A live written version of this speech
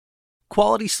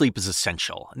Quality sleep is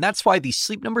essential, and that's why the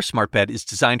Sleep Number Smart Bed is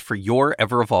designed for your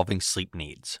ever-evolving sleep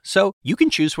needs. So you can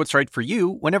choose what's right for you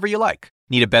whenever you like.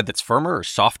 Need a bed that's firmer or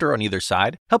softer on either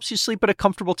side? Helps you sleep at a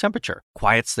comfortable temperature.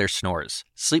 Quiets their snores.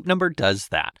 Sleep Number does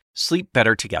that. Sleep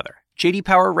better together. J.D.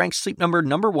 Power ranks Sleep Number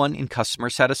 #1 in customer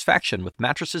satisfaction with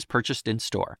mattresses purchased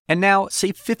in-store. And now,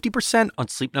 save 50% on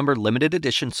Sleep Number limited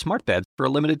edition smart beds for a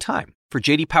limited time. For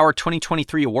J.D. Power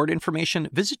 2023 award information,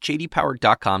 visit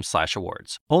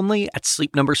jdpower.com/awards. Only at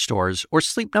Sleep Number stores or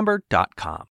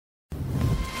sleepnumber.com.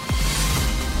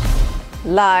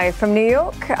 Live from New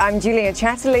York, I'm Julia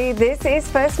Chatterley. This is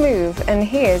First Move, and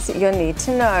here's your need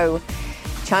to know.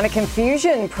 China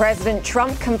confusion. President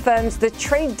Trump confirms the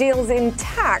trade deal's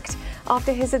intact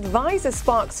after his advisor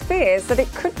sparks fears that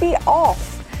it could be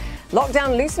off.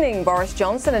 Lockdown loosening. Boris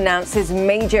Johnson announces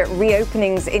major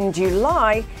reopenings in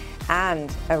July.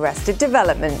 And arrested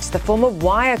development. The former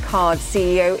Wirecard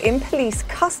CEO in police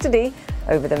custody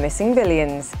over the missing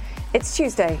billions. It's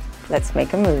Tuesday. Let's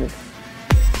make a move.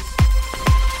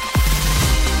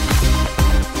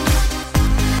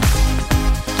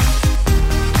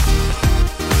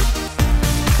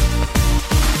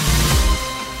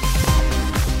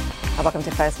 Welcome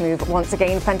to First Move. Once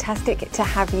again, fantastic to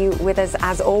have you with us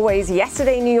as always.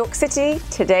 Yesterday, New York City.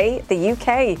 Today, the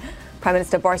UK. Prime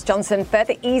Minister Boris Johnson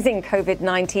further easing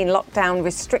COVID-19 lockdown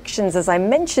restrictions, as I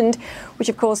mentioned, which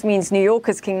of course means New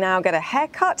Yorkers can now get a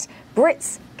haircut.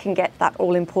 Brits can get that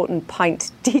all-important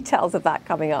pint. Details of that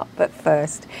coming up. But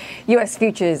first, US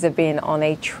futures have been on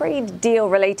a trade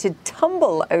deal-related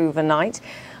tumble overnight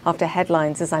after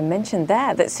headlines, as I mentioned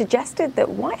there, that suggested that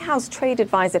White House trade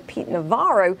advisor Pete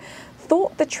Navarro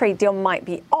thought the trade deal might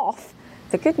be off.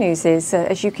 The good news is,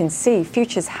 as you can see,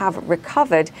 futures have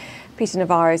recovered. Peter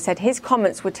Navarro said his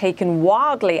comments were taken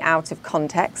wildly out of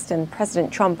context, and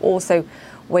President Trump also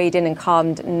weighed in and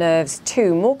calmed nerves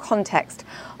too. More context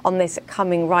on this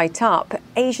coming right up.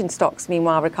 Asian stocks,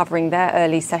 meanwhile, recovering their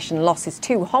early session losses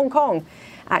too. Hong Kong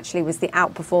actually was the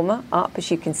outperformer, up,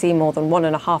 as you can see, more than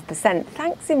 1.5%,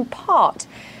 thanks in part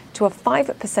to a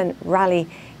 5% rally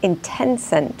in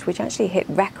Tencent, which actually hit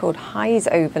record highs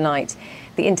overnight.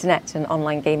 The internet and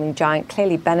online gaming giant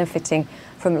clearly benefiting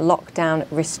from lockdown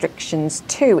restrictions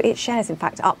too. Its shares, in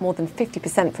fact, up more than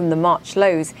 50% from the March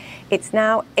lows. It's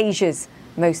now Asia's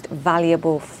most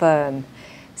valuable firm.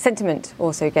 Sentiment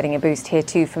also getting a boost here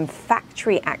too from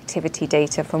factory activity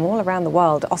data from all around the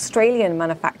world. Australian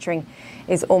manufacturing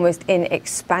is almost in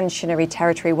expansionary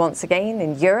territory once again.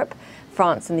 In Europe,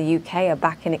 France and the UK are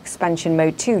back in expansion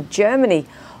mode too. Germany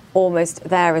almost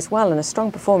there as well, and a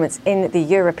strong performance in the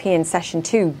European session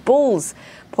too. Bulls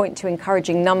point to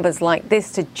encouraging numbers like this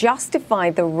to justify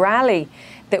the rally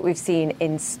that we've seen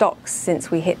in stocks since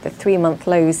we hit the 3-month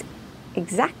lows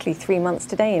exactly 3 months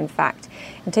today, in fact.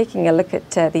 And taking a look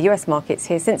at the US markets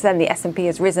here, since then the S&P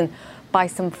has risen by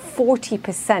some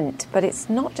 40%. But it's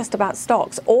not just about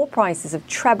stocks. Oil prices have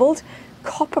trebled.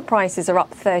 Copper prices are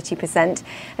up 30%.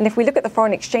 And if we look at the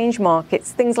foreign exchange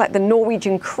markets, things like the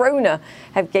Norwegian kroner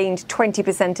have gained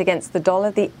 20% against the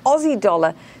dollar. The Aussie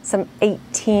dollar, some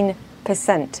 18%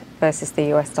 versus the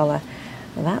US dollar.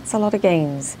 And that's a lot of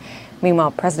gains.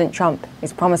 Meanwhile, President Trump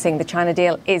is promising the China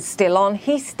deal is still on.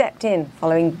 He stepped in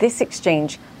following this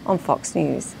exchange on Fox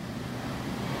News.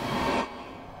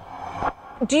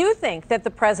 Do you think that the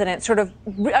president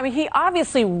he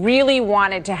obviously really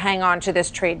wanted to hang on to this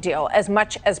trade deal as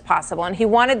much as possible, and he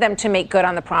wanted them to make good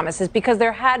on the promises because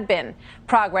there had been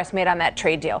progress made on that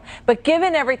trade deal. But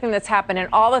given everything that's happened and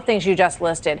all the things you just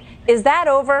listed, is that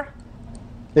over?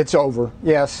 It's over,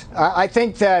 yes. I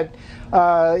think that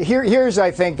here's,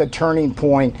 I think, the turning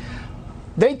point.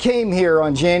 They came here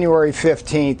on January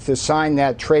 15th to sign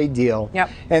that trade deal.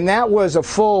 Yep. And that was a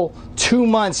full 2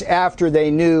 months after they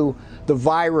knew the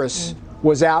virus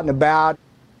was out and about.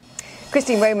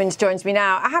 Christine Romans joins me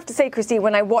now. I have to say, Christine,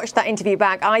 when I watched that interview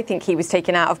back, I think he was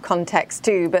taken out of context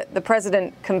too. But the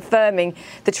president confirming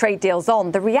the trade deal's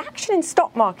on. The reaction in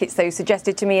stock markets, though,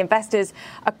 suggested to me investors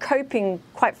are coping,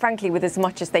 quite frankly, with as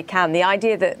much as they can. The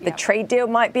idea that the trade deal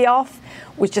might be off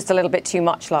was just a little bit too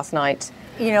much last night.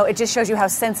 You know, it just shows you how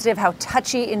sensitive, how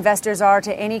touchy investors are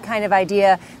to any kind of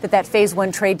idea that that phase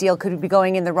one trade deal could be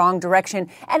going in the wrong direction.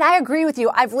 And I agree with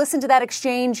you. I've listened to that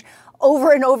exchange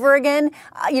over and over again.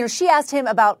 She asked him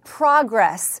about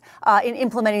progress in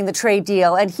implementing the trade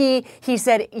deal. And he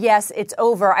said, yes, it's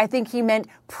over. I think he meant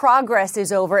progress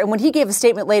is over. And when he gave a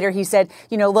statement later, he said,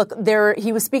 look,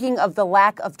 he was speaking of the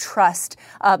lack of trust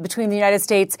between the United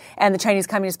States and the Chinese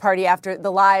Communist Party after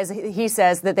the lies, he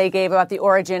says, that they gave about the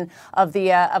origin of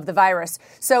the virus.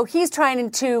 So he's trying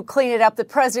to clean it up. The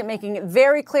president making it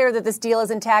very clear that this deal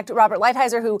is intact. Robert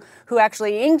Lighthizer, who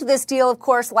actually inked this deal, of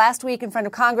course, last week in front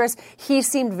of Congress, he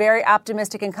seemed very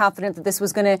optimistic and confident that this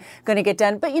was going to get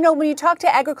done. But, when you talk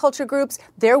to agriculture groups,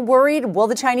 they're worried. Will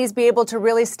the Chinese be able to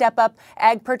really step up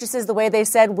ag purchases the way they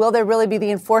said? Will there really be the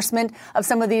enforcement of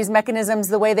some of these mechanisms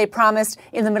the way they promised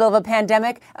in the middle of a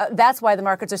pandemic? That's why the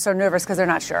markets are so nervous, because they're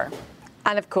not sure.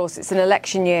 And, of course, it's an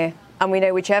election year. And we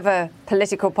know whichever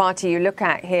political party you look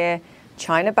at here,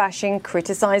 China bashing,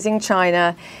 criticizing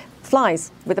China,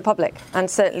 flies with the public, and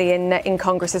certainly in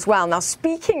Congress as well. Now,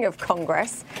 speaking of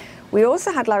Congress, we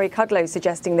also had Larry Kudlow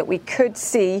suggesting that we could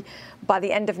see by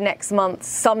the end of next month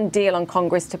some deal on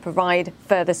Congress to provide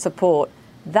further support.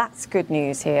 That's good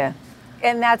news here.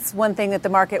 And that's one thing that the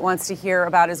market wants to hear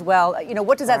about as well.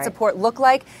 What does that support look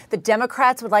like? The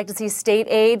Democrats would like to see state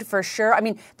aid for sure.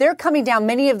 They're coming down.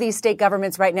 Many of these state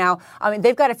governments right now,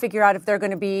 they've got to figure out if they're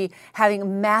going to be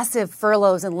having massive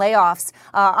furloughs and layoffs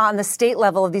on the state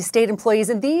level of these state employees.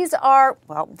 And these are,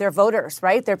 they're voters,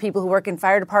 right? They're people who work in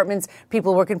fire departments,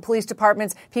 people who work in police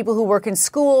departments, people who work in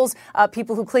schools,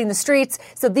 people who clean the streets.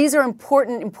 So these are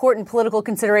important political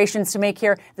considerations to make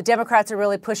here. The Democrats are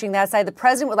really pushing that side. The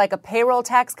president would like a payroll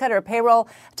tax cut or a payroll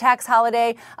tax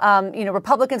holiday.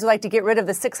 Republicans would like to get rid of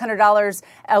the $600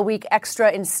 a week extra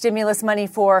in stimulus money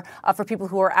for people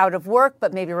who are out of work,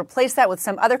 but maybe replace that with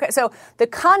some other. So the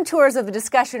contours of the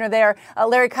discussion are there.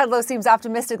 Larry Kudlow seems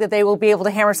optimistic that they will be able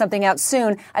to hammer something out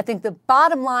soon. I think the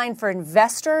bottom line for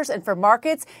investors and for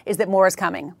markets is that more is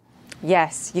coming.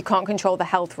 Yes, you can't control the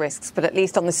health risks, but at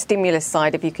least on the stimulus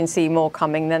side, if you can see more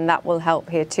coming, then that will help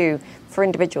here too, for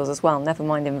individuals as well, never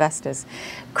mind investors.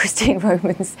 Christine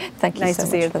Romans, thank you so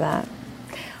much for that.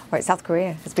 All right, South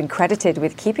Korea has been credited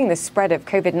with keeping the spread of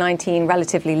COVID-19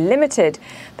 relatively limited,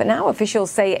 but now officials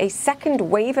say a second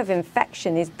wave of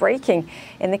infection is breaking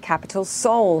in the capital,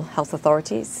 Seoul. Health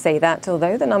authorities say that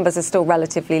although the numbers are still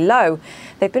relatively low,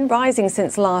 they've been rising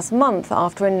since last month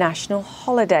after a national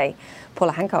holiday.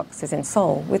 Paula Hancock is in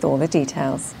Seoul with all the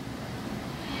details.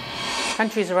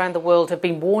 Countries around the world have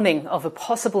been warning of a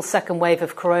possible second wave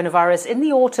of coronavirus in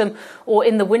the autumn or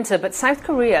in the winter, but South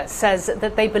Korea says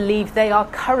that they believe they are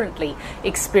currently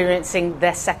experiencing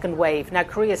their second wave. Now,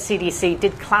 Korea's CDC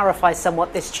did clarify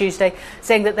somewhat this Tuesday,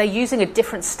 saying that they're using a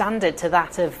different standard to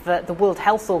that of the World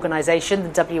Health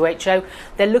Organization, the WHO.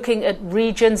 They're looking at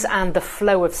regions and the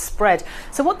flow of spread.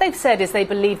 So what they've said is they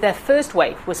believe their first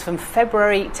wave was from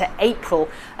February to April.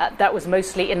 That was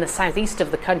mostly in the southeast of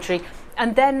the country.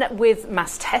 And then with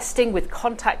mass testing, with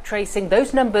contact tracing,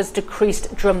 those numbers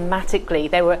decreased dramatically.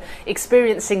 They were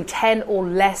experiencing 10 or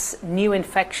less new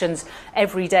infections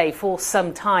every day for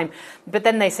some time. But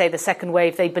then they say the second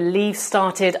wave, they believe,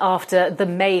 started after the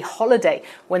May holiday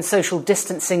when social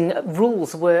distancing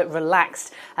rules were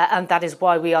relaxed. And that is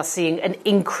why we are seeing an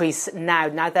increase now.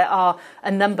 Now, there are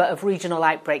a number of regional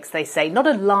outbreaks, they say. Not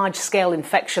a large-scale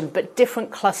infection, but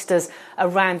different clusters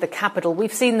around the capital.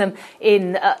 We've seen them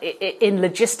in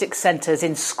logistics centres,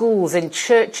 in schools, in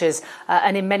churches,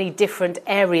 and in many different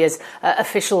areas.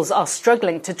 Officials are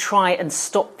struggling to try and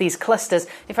stop these clusters.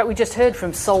 In fact, we just heard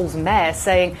from Seoul's mayor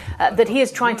saying that he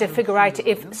is trying to figure out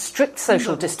if strict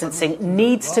social distancing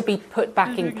needs to be put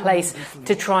back in place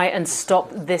to try and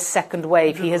stop this second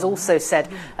wave. He has also said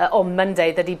on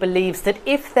Monday that he believes that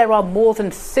if there are more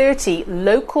than 30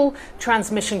 local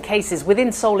transmission cases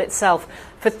within Seoul itself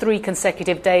for 3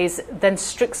 consecutive days, then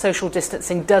strict social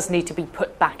distancing does need to be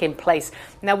put back in place.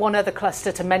 Now, one other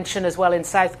cluster to mention as well in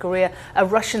South Korea, a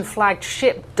Russian-flagged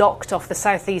ship docked off the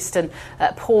southeastern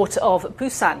port of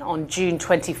Busan on June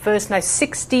 21st. Now,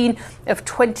 16 of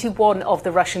 21 of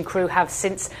the Russian crew have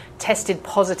since tested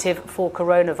positive for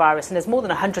coronavirus, and there's more than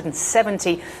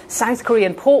 170 South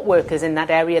Korean port workers in that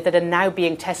area that are now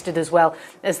being tested as well,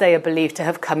 as they are believed to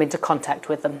have come into contact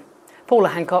with them. Paula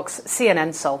Hancock,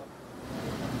 CNN Seoul.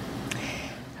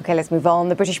 OK, let's move on.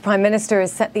 The British Prime Minister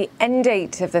has set the end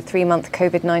date of the 3-month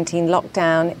COVID-19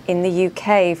 lockdown in the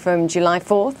UK from July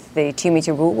 4th. The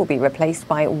 2-metre rule will be replaced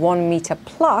by 1 metre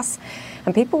plus,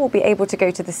 and people will be able to go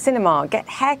to the cinema, get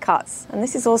haircuts, and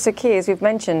this is also key, as we've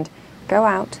mentioned, go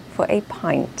out for a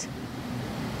pint.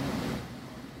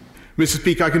 Mr.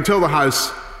 Speaker, I can tell the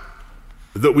House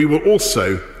that we will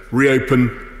also reopen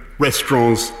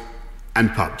restaurants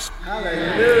and pubs.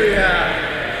 Hallelujah!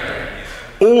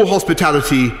 All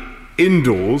hospitality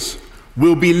indoors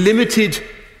will be limited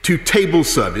to table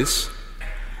service,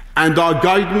 and our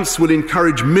guidance will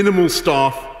encourage minimal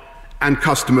staff and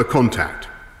customer contact.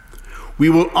 We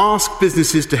will ask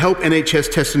businesses to help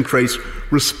NHS Test and Trace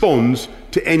respond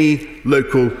to any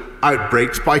local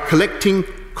outbreaks by collecting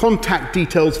contact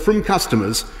details from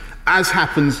customers, as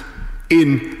happens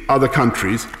in other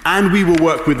countries, and we will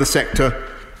work with the sector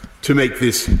to make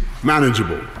this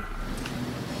manageable.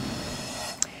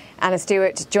 Anna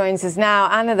Stewart joins us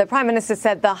now. Anna, the Prime Minister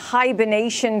said the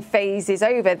hibernation phase is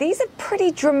over. These are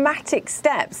pretty dramatic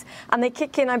steps, and they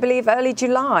kick in, I believe, early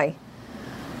July.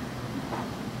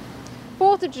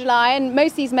 4th of July, and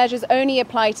most of these measures only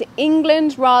apply to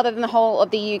England rather than the whole of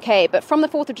the UK. But from the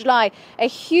 4th of July, a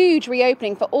huge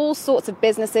reopening for all sorts of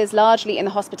businesses, largely in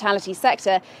the hospitality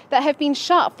sector, that have been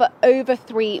shut for over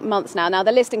 3 months now. Now,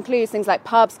 the list includes things like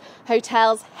pubs,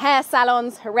 hotels, hair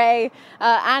salons, hooray,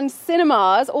 and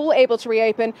cinemas, all able to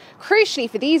reopen. Crucially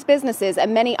for these businesses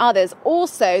and many others,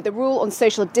 also the rule on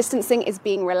social distancing is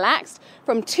being relaxed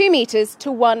from 2 metres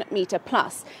to 1 metre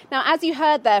plus. Now, as you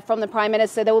heard there from the Prime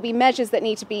Minister, there will be measures that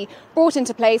need to be brought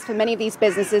into place for many of these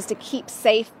businesses to keep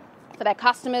safe for their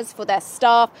customers, for their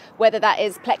staff, whether that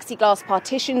is plexiglass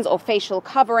partitions or facial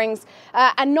coverings.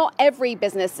 And not every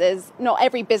business,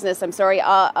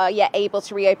 are yet able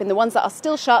to reopen. The ones that are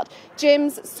still shut,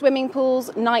 gyms, swimming pools,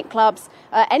 nightclubs,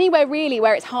 anywhere really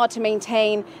where it's hard to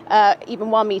maintain even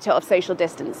 1 metre of social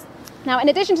distance. Now, in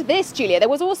addition to this, Julia, there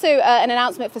was also an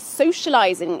announcement for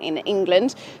socialising in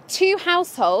England. 2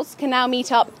 households can now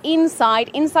meet up inside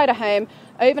a home.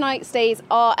 Overnight stays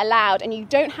are allowed, and you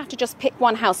don't have to just pick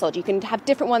one household. You can have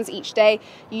different ones each day.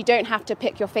 You don't have to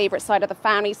pick your favourite side of the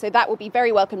family, so that will be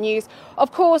very welcome news.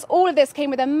 Of course, all of this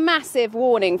came with a massive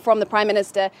warning from the Prime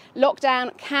Minister.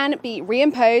 Lockdown can be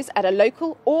reimposed at a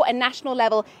local or a national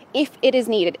level if it is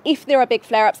needed, if there are big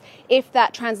flare-ups, if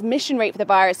that transmission rate for the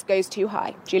virus goes too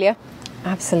high. Julia?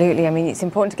 Absolutely. I mean, it's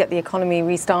important to get the economy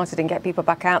restarted and get people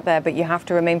back out there, but you have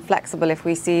to remain flexible if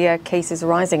we see cases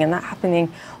rising, and that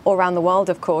happening all around the world,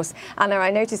 of course. Anna,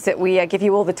 I noticed that we give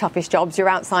you all the toughest jobs. You're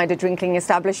outside a drinking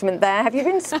establishment there. Have you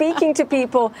been speaking to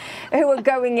people who are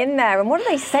going in there, and what are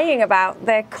they saying about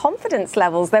their confidence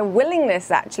levels, their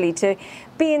willingness actually to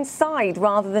be inside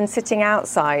rather than sitting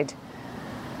outside?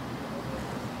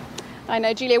 I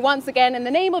know, Julia, once again, in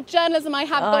the name of journalism, I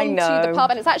have gone to the pub,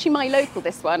 and it's actually my local,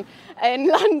 this one, in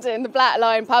London, the Black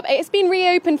Lion pub. It's been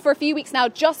reopened for a few weeks now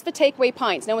just for takeaway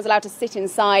pints. No one's allowed to sit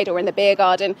inside or in the beer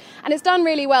garden, and it's done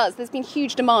really well. There's been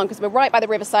huge demand because we're right by the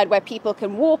riverside where people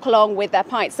can walk along with their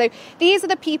pints. So these are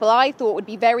the people I thought would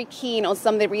be very keen on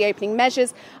some of the reopening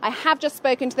measures. I have just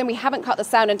spoken to them. We haven't cut the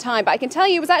sound in time, but I can tell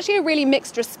you it was actually a really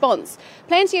mixed response.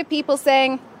 Plenty of people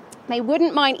saying they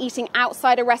wouldn't mind eating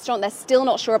outside a restaurant. They're still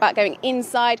not sure about going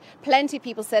inside. Plenty of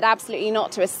people said absolutely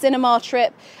not to a cinema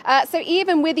trip. So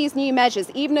even with these new measures,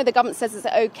 even though the government says it's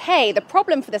okay, the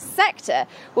problem for the sector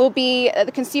will be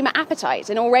the consumer appetite.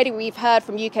 And already we've heard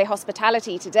from UK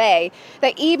hospitality today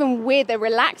that even with the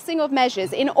relaxing of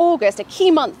measures in August, a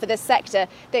key month for this sector,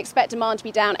 they expect demand to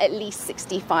be down at least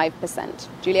 65%.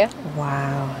 Julia?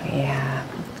 Wow, yeah.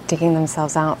 Digging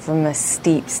themselves out from a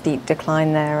steep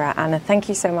decline there, Anna. Thank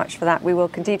you so much for that. We will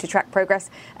continue to track progress.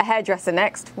 A hairdresser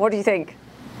next. What do you think?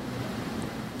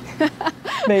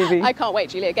 Maybe. I can't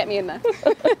wait, Julia. Get me in there.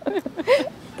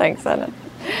 Thanks, Anna.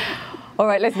 All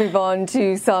right, let's move on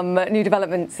to some new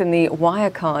developments in the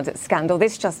Wirecard scandal.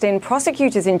 This just in,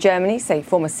 prosecutors in Germany say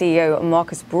former CEO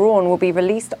Markus Braun will be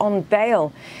released on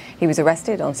bail. He was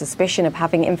arrested on suspicion of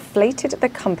having inflated the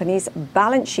company's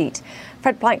balance sheet.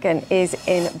 Fred Pleitgen is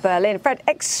in Berlin. Fred,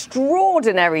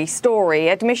 extraordinary story.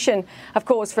 Admission, of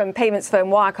course, from payments firm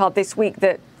Wirecard this week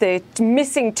that the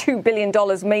missing $2 billion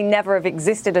may never have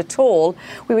existed at all.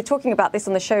 We were talking about this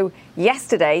on the show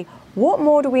yesterday. What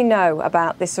more do we know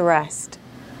about this arrest?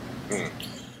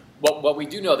 Well, we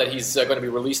do know that he's going to be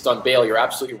released on bail. You're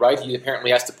absolutely right. He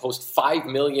apparently has to post 5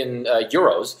 million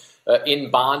euros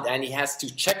in bond, and he has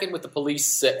to check in with the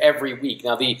police every week.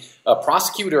 Now, the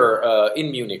prosecutor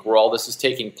in Munich, where all this is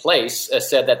taking place,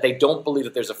 said that they don't believe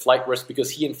that there's a flight risk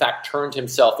because he, in fact, turned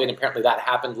himself in. Apparently, that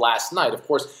happened last night. Of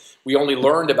course, we only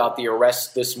learned about the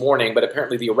arrest this morning, but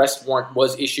apparently the arrest warrant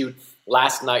was issued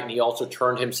last night, and he also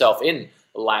turned himself in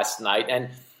last night. And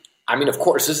I mean, of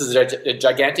course, this is a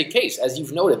gigantic case. As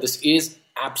you've noted, this is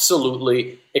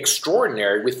absolutely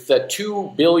extraordinary with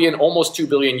the almost 2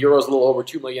 billion euros, a little over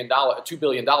 $2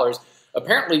 billion,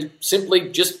 apparently simply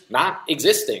just not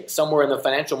existing somewhere in the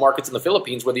financial markets in the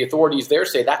Philippines, where the authorities there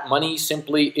say that money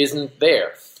simply isn't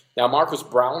there. Now, Markus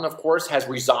Braun, of course, has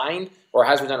resigned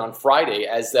on Friday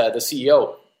as the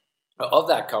CEO of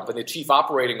that company. The chief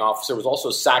operating officer was also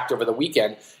sacked over the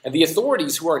weekend. And the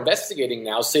authorities who are investigating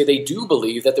now say they do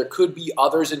believe that there could be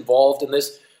others involved in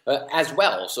this as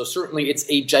well. So certainly it's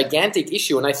a gigantic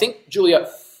issue. And I think, Julia,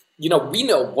 we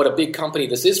know what a big company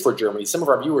this is for Germany. Some of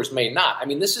our viewers may not. I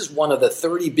mean, this is one of the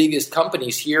 30 biggest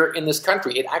companies here in this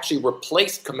country. It actually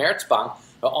replaced Commerzbank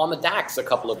on the DAX a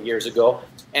couple of years ago.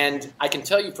 And I can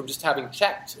tell you from just having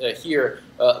checked here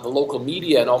the local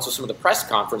media and also some of the press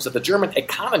conference that the German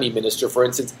economy minister, for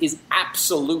instance, is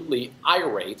absolutely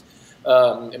irate.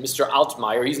 Mr.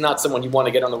 Altmaier, he's not someone you want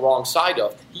to get on the wrong side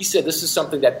of. He said this is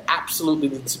something that absolutely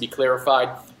needs to be clarified.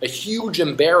 A huge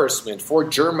embarrassment for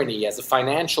Germany as a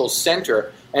financial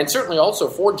center, and certainly also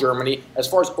for Germany as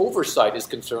far as oversight is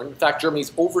concerned. In fact,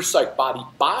 Germany's oversight body,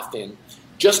 BaFin,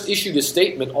 just issued a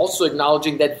statement also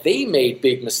acknowledging that they made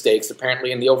big mistakes,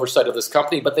 apparently, in the oversight of this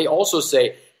company, but they also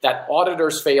say that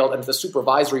auditors failed and the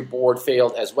supervisory board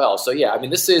failed as well. So, yeah, I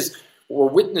mean, this is what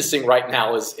we're witnessing right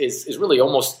now is really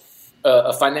almost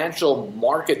a financial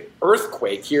market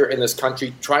earthquake here in this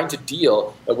country, trying to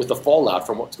deal with the fallout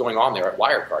from what's going on there at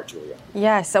Wirecard, Julia.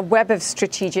 Yes, a web of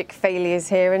strategic failures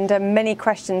here and many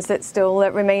questions that still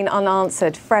remain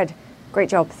unanswered. Fred, great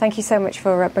job. Thank you so much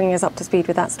for bringing us up to speed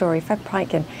with that story. Fred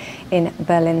Pryken in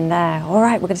Berlin there. All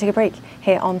right, we're going to take a break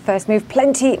here on First Move.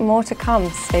 Plenty more to come.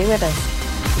 Stay with us.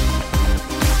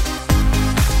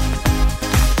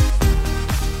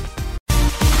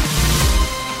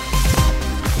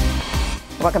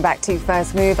 Welcome back to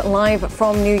First Move, live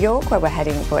from New York, where we're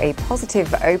heading for a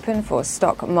positive open for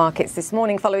stock markets this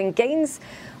morning, following gains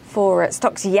for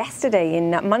stocks yesterday in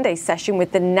Monday's session,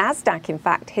 with the Nasdaq, in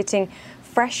fact, hitting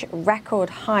fresh record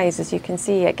highs, as you can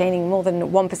see, gaining more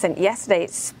than 1% yesterday.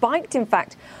 It spiked, in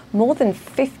fact, more than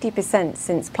 50%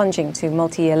 since plunging to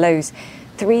multi-year lows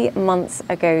 3 months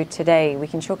ago today. We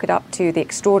can chalk it up to the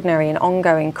extraordinary and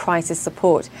ongoing crisis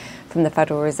support from the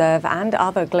Federal Reserve and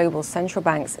other global central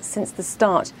banks since the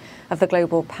start of the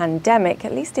global pandemic.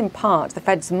 At least in part, the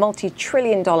Fed's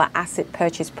multi-trillion-dollar asset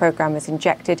purchase program has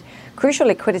injected crucial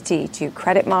liquidity to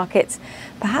credit markets,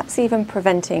 perhaps even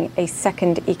preventing a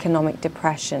second economic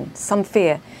depression. Some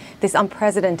fear this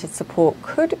unprecedented support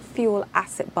could fuel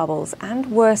asset bubbles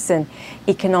and worsen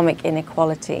economic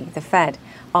inequality. The Fed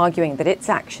arguing that its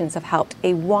actions have helped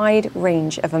a wide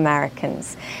range of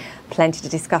Americans. Plenty to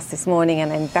discuss this morning,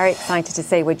 and I'm very excited to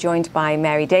say we're joined by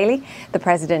Mary Daly, the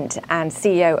President and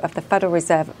CEO of the Federal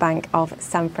Reserve Bank of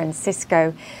San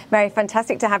Francisco. Mary,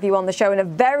 fantastic to have you on the show, and a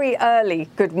very early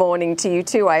good morning to you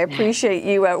too. I appreciate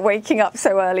you waking up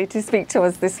so early to speak to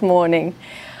us this morning.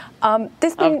 Of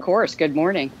course, good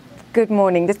morning. Good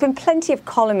morning. There's been plenty of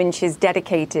column inches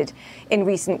dedicated in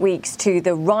recent weeks to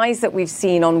the rise that we've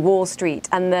seen on Wall Street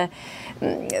and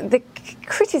the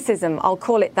criticism, I'll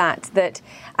call it that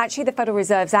actually the Federal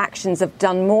Reserve's actions have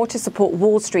done more to support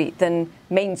Wall Street than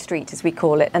Main Street, as we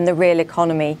call it, and the real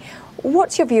economy.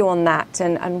 What's your view on that,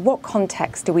 and what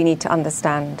context do we need to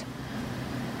understand?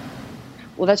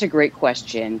 Well, that's a great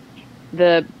question.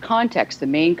 The context, the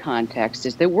main context,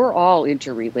 is that we're all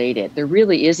interrelated. There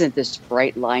really isn't this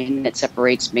bright line that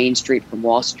separates Main Street from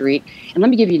Wall Street. And let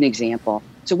me give you an example.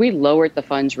 So we lowered the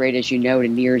funds rate, as you know, to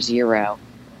near zero.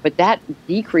 But that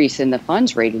decrease in the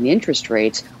funds rate and the interest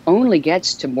rates only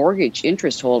gets to mortgage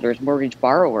interest holders, mortgage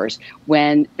borrowers,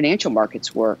 when financial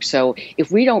markets work. So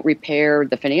if we don't repair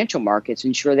the financial markets,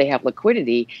 ensure they have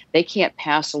liquidity, they can't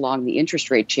pass along the interest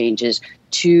rate changes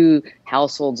to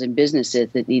households and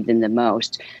businesses that need them the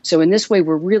most. So in this way,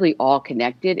 we're really all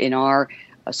connected, and our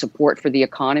support for the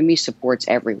economy supports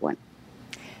everyone.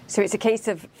 So it's a case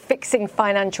of fixing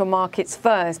financial markets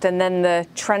first, and then the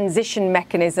transition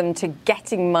mechanism to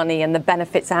getting money and the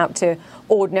benefits out to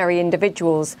ordinary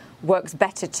individuals works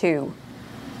better too.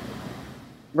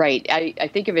 Right. I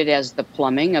think of it as the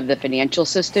plumbing of the financial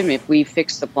system. If we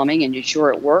fix the plumbing and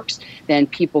ensure it works, then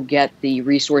people get the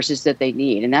resources that they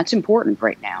need. And that's important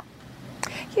right now.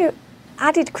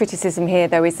 Added criticism here,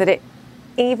 though, is that it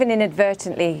even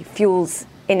inadvertently fuels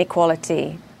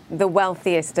inequality. The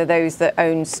wealthiest are those that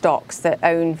own stocks, that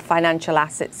own financial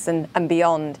assets and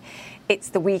beyond. It's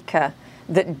the weaker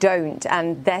that don't,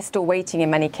 and they're still waiting in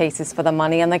many cases for the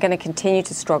money, and they're going to continue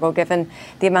to struggle given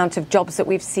the amount of jobs that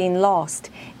we've seen lost.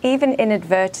 Even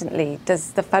inadvertently,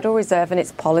 does the Federal Reserve and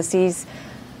its policies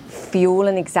fuel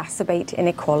and exacerbate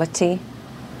inequality?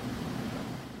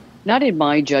 Not in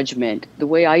my judgment. The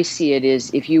way I see it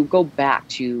is, if you go back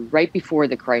to right before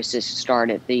the crisis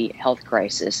started, the health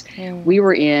crisis, we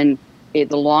were in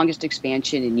the longest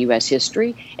expansion in U.S.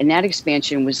 history, and that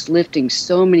expansion was lifting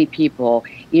so many people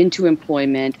into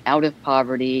employment, out of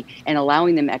poverty, and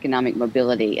allowing them economic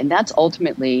mobility. And that's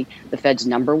ultimately the Fed's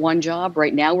number one job.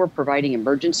 Right now, we're providing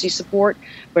emergency support,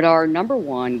 but our number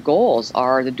one goals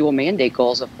are the dual mandate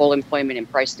goals of full employment and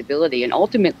price stability. And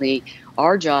ultimately,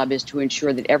 our job is to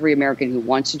ensure that every American who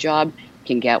wants a job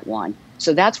can get one.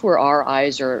 So that's where our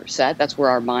eyes are set. That's where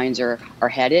our minds are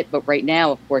headed. But right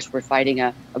now, of course, we're fighting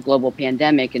a global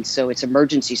pandemic. And so it's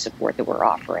emergency support that we're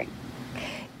offering.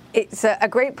 It's a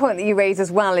great point that you raise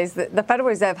as well, is that the Federal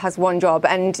Reserve has one job,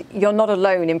 and you're not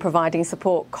alone in providing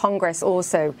support. Congress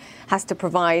also has to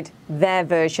provide their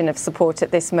version of support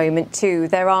at this moment too.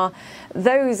 There are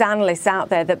those analysts out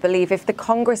there that believe if the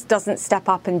Congress doesn't step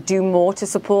up and do more to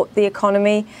support the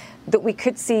economy, that we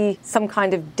could see some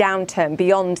kind of downturn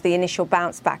beyond the initial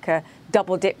bounce back, a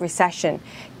double-dip recession.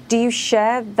 Do you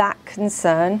share that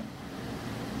concern?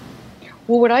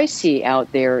 Well, what I see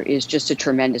out there is just a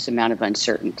tremendous amount of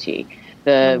uncertainty.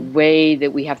 The way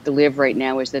that we have to live right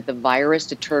now is that the virus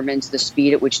determines the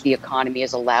speed at which the economy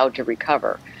is allowed to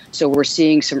recover. So we're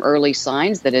seeing some early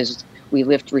signs that as we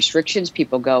lift restrictions,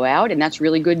 people go out, and that's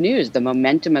really good news. The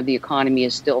momentum of the economy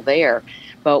is still there.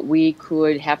 But we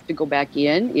could have to go back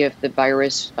in if the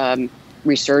virus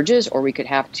resurges, or we could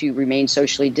have to remain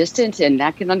socially distant, and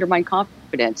that can undermine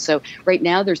confidence. So right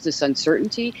now there's this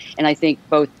uncertainty, and I think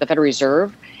both the Federal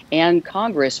Reserve and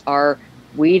Congress are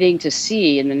waiting to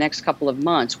see in the next couple of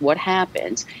months what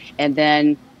happens. And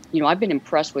then, I've been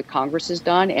impressed with what Congress has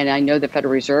done, and I know the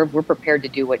Federal Reserve, we're prepared to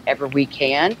do whatever we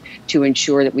can to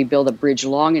ensure that we build a bridge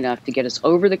long enough to get us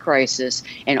over the crisis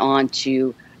and on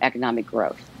to economic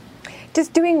growth. Does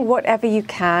doing whatever you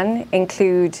can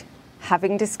include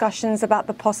having discussions about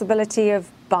the possibility of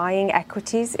buying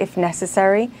equities if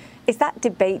necessary? Is that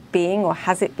debate being, or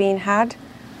has it been had?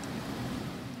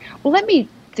 Well, let me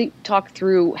talk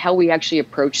through how we actually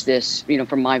approach this,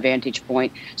 from my vantage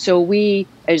point. So we,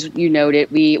 as you noted,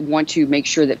 we want to make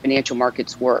sure that financial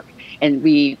markets work, and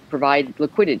we provide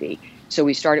liquidity. So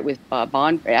we started with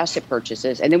bond asset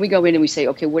purchases, and then we go in and we say,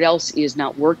 okay, what else is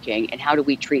not working, and how do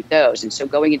we treat those? And so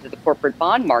going into the corporate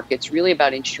bond market's really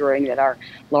about ensuring that our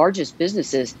largest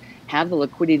businesses have the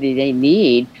liquidity they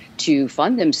need to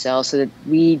fund themselves so that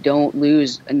we don't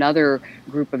lose another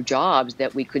group of jobs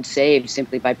that we could save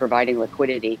simply by providing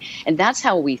liquidity. And that's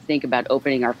how we think about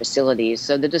opening our facilities.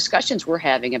 So the discussions we're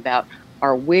having about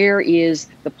are, where is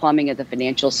the plumbing of the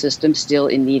financial system still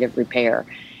in need of repair?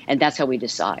 And that's how we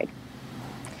decide.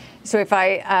 So if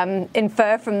I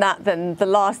infer from that, then the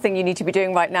last thing you need to be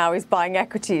doing right now is buying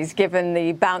equities, given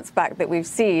the bounce back that we've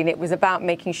seen. It was about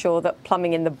making sure that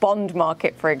plumbing in the bond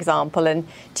market, for example, and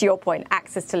to your point,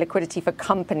 access to liquidity for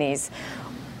companies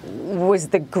was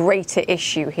the greater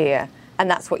issue here. And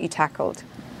that's what you tackled.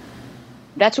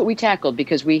 That's what we tackled,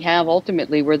 because we have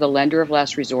ultimately, we're the lender of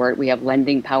last resort. We have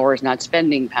lending powers, not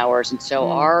spending powers. And so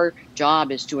our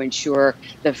job is to ensure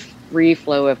the free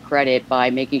flow of credit by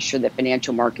making sure that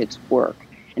financial markets work.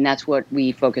 And that's what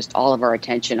we focused all of our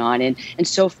attention on. And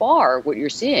so far, what you're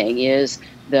seeing is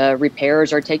the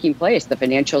repairs are taking place. The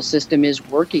financial system is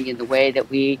working in the way that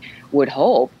we would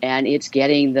hope, and it's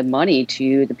getting the money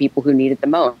to the people who need it the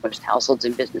most, households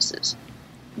and businesses.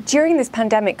 During this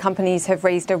pandemic, companies have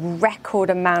raised a record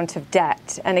amount of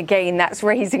debt. And again, that's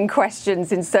raising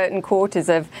questions in certain quarters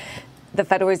of the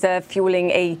Federal Reserve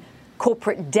fueling a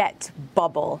corporate debt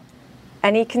bubble.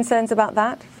 Any concerns about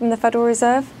that from the Federal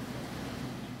Reserve?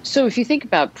 So if you think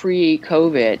about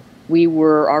pre-COVID, we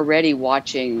were already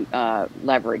watching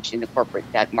leverage in the corporate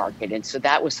debt market. And so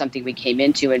that was something we came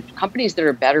into. And companies that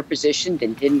are better positioned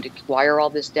and didn't acquire all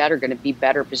this debt are going to be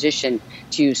better positioned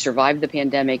to survive the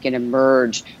pandemic and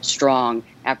emerge strong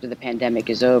after the pandemic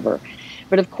is over.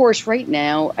 But of course, right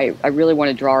now, I really want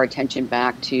to draw our attention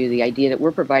back to the idea that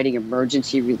we're providing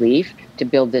emergency relief to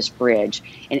build this bridge.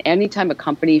 And anytime a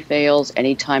company fails,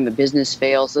 anytime a business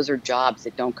fails, those are jobs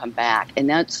that don't come back. And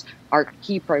that's our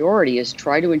key priority, is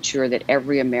try to ensure that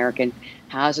every American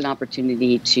has an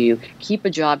opportunity to keep a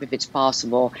job if it's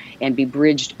possible and be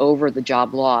bridged over the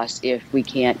job loss if we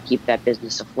can't keep that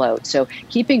business afloat. So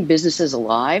keeping businesses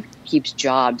alive keeps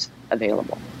jobs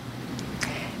available.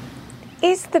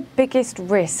 Is the biggest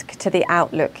risk to the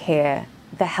outlook here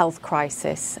the health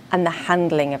crisis and the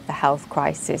handling of the health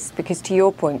crisis? Because to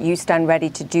your point, you stand ready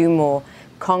to do more.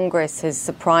 Congress has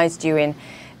surprised you in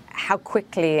how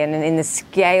quickly and in the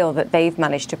scale that they've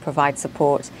managed to provide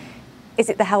support. Is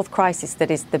it the health crisis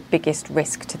that is the biggest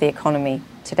risk to the economy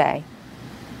today?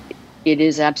 It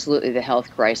is absolutely the health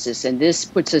crisis. And this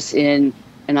puts us in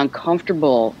an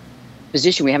uncomfortable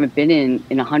position we haven't been in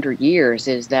 100 years,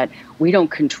 is that we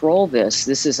don't control this.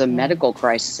 This is a medical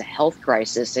crisis, a health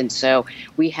crisis. And so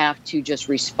we have to just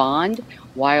respond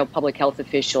while public health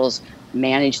officials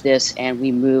manage this and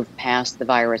we move past the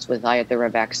virus with either a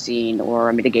vaccine or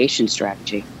a mitigation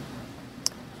strategy.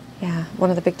 Yeah, one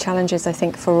of the big challenges, I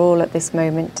think, for all at this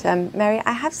moment. Mary,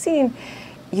 I have seen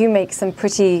you make some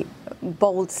pretty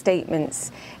bold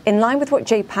statements in line with what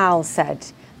Jay Powell said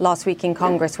last week in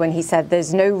Congress when he said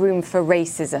there's no room for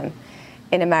racism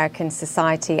in American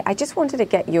society. I just wanted to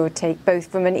get your take, both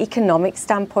from an economic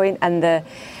standpoint and the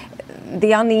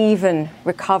uneven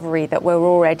recovery that we're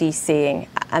already seeing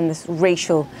and this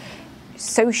racial,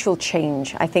 social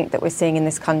change, I think, that we're seeing in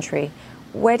this country.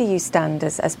 Where do you stand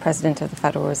as president of the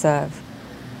Federal Reserve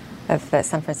of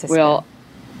San Francisco? Well,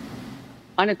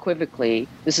 unequivocally,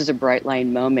 this is a bright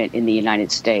line moment in the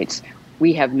United States.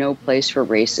 We have no place for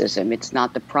racism. It's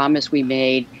not the promise we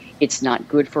made. It's not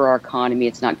good for our economy.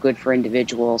 It's not good for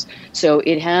individuals. So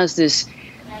it has this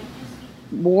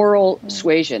moral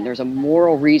suasion. There's a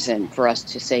moral reason for us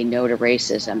to say no to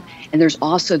racism. And there's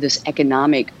also this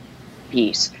economic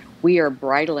piece. We are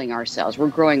bridling ourselves. We're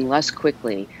growing less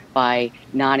quickly by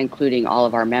not including all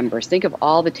of our members. Think of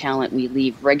all the talent we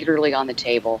leave regularly on the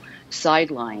table,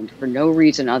 sidelined for no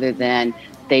reason other than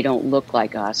they don't look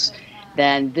like us.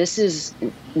 Then this is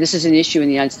an issue in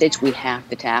the United States we have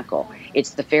to tackle.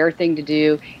 It's the fair thing to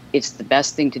do. It's the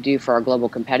best thing to do for our global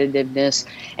competitiveness.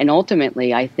 And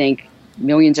ultimately, I think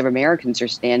millions of Americans are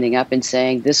standing up and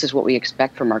saying, this is what we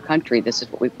expect from our country. This is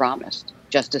what we promised.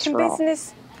 Justice for all.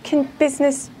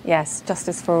 Yes,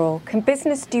 justice for all. Can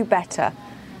business do better,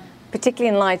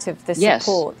 particularly in light of the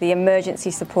support, the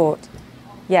emergency support?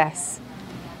 Yes.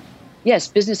 Yes,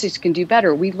 businesses can do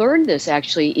better. We learned this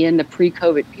actually in the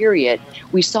pre-COVID period.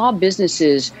 We saw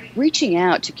businesses reaching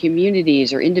out to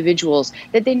communities or individuals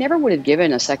that they never would have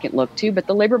given a second look to, but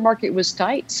the labor market was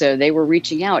tight, so they were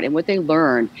reaching out. And what they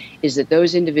learned is that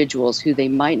those individuals who they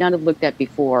might not have looked at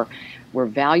before were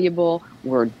valuable,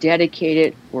 were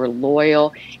dedicated, were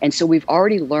loyal. And so we've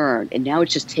already learned, and now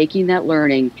it's just taking that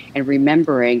learning and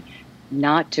remembering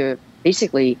not to,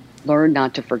 basically learn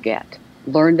not to forget.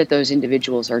 Learn that those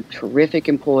individuals are terrific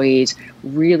employees,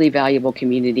 really valuable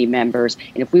community members.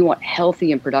 And if we want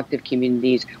healthy and productive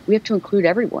communities, we have to include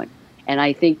everyone. And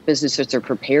I think businesses are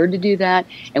prepared to do that.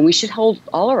 And we should hold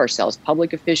all of ourselves,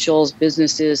 public officials,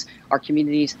 businesses, our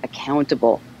communities,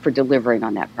 accountable for delivering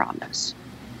on that promise.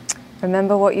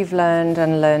 Remember what you've learned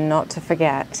and learn not to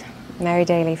forget. Mary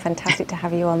Daly, fantastic to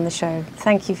have you on the show.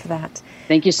 Thank you for that.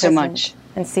 Thank you so much.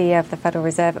 And CEO of the Federal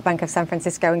Reserve at Bank of San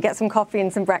Francisco. And get some coffee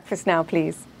and some breakfast now,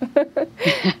 please.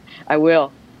 I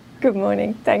will. Good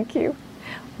morning. Thank you.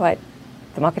 Right.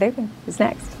 The Market Open is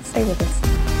next. Stay with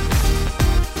us.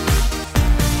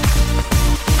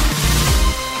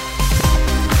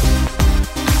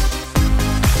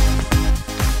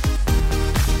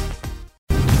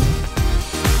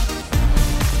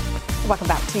 Welcome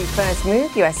back to First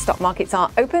Move. US stock markets are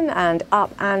open and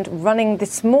up and running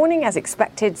this morning as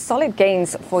expected. Solid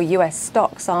gains for US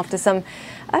stocks after some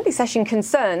early session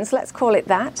concerns, let's call it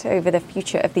that, over the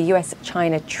future of the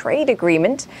US-China trade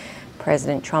agreement.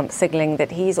 President Trump signaling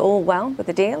that he's all well with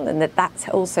the deal and that that's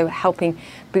also helping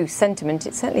boost sentiment.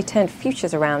 It certainly turned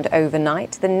futures around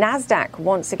overnight. The Nasdaq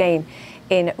once again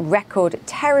in record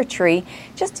territory,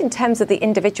 just in terms of the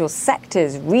individual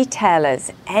sectors, retailers,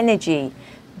 energy,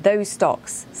 those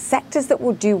stocks, sectors that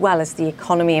will do well as the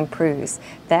economy improves.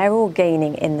 They're all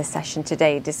gaining in the session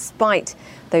today. Despite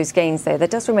those gains, though, there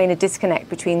does remain a disconnect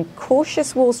between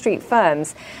cautious Wall Street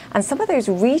firms and some of those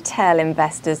retail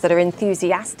investors that are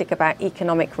enthusiastic about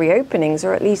economic reopenings,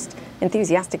 or at least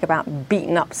enthusiastic about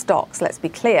beaten up stocks, let's be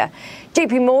clear.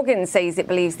 JP Morgan says it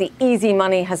believes the easy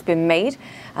money has been made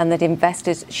and that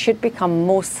investors should become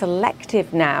more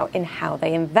selective now in how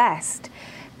they invest.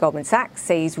 Goldman Sachs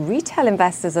says retail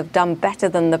investors have done better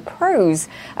than the pros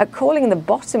at calling the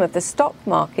bottom of the stock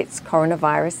market's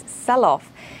coronavirus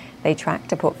sell-off. They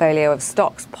tracked a portfolio of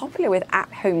stocks popular with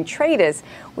at-home traders,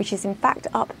 which is in fact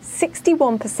up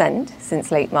 61%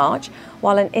 since late March,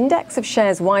 while an index of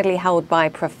shares widely held by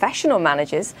professional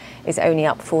managers is only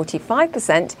up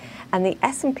 45%, and the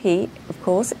S&P, of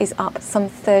course, is up some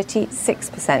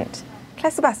 36%.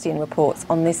 Claire Sebastian reports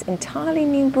on this entirely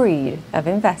new breed of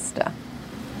investor.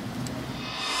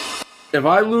 If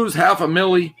I lose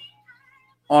 $500,000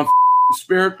 on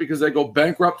Spirit because they go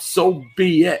bankrupt, so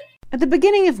be it. At the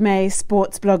beginning of May,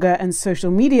 sports blogger and social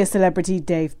media celebrity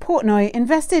Dave Portnoy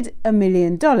invested $1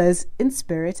 million in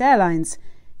Spirit Airlines.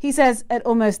 He says at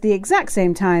almost the exact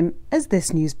same time as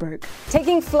this news broke.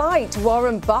 Taking flight,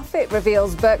 Warren Buffett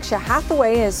reveals Berkshire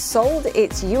Hathaway has sold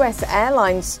its US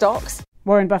airline stocks.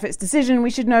 Warren Buffett's decision,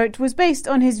 we should note, was based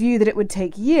on his view that it would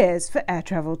take years for air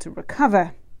travel to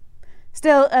recover.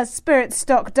 Still, as Spirit's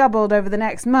stock doubled over the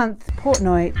next month,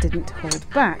 Portnoy didn't hold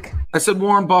back. I said,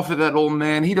 Warren Buffett, that old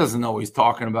man, he doesn't know what he's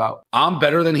talking about. I'm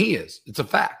better than he is. It's a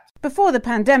fact. Before the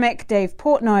pandemic, Dave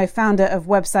Portnoy, founder of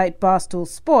website Barstool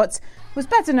Sports, was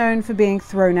better known for being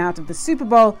thrown out of the Super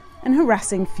Bowl and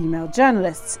harassing female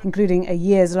journalists, including a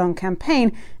years-long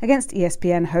campaign against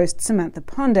ESPN host Samantha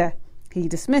Ponder. He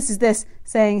dismisses this,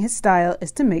 saying his style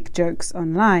is to make jokes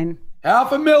online.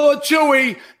 $500,000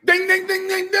 Chewy. Ding, ding, ding,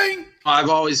 ding, ding. I've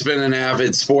always been an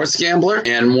avid sports gambler,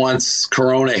 and once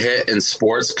Corona hit and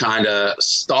sports kind of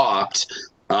stopped,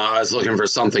 I was looking for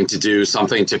something to do,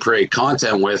 something to create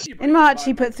content with. In March,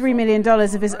 he put $3 million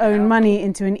of his own money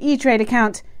into an E-Trade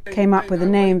account, came up with a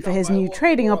name for his new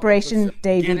trading operation,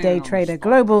 Davy Day Trader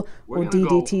Global, or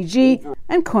DDTG,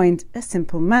 and coined a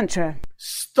simple mantra.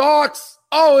 Stocks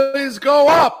always go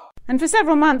up! And for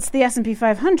several months, the S&P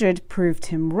 500 proved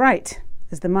him right.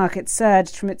 As the market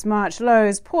surged from its March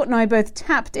lows, Portnoy both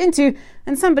tapped into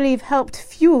and some believe helped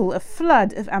fuel a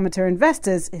flood of amateur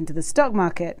investors into the stock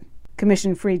market.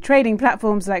 Commission-free trading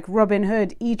platforms like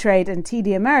Robinhood, E-Trade and TD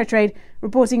Ameritrade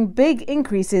reporting big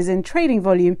increases in trading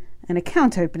volume and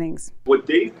account openings. What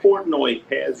Dave Portnoy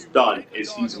has done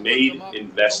is he's made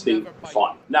investing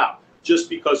fun. Now, just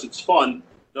because it's fun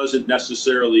doesn't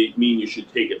necessarily mean you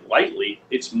should take it lightly.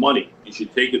 It's money. You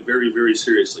should take it very, very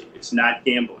seriously. It's not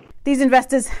gambling. These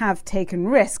investors have taken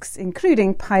risks,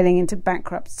 including piling into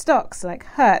bankrupt stocks like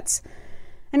Hertz.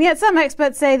 And yet some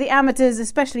experts say the amateurs,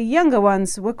 especially younger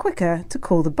ones, were quicker to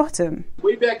call the bottom.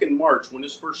 Way back in March, when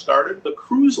this first started, the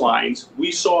cruise lines,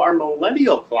 we saw our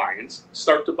millennial clients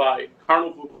start to buy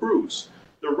Carnival Cruise.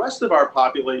 The rest of our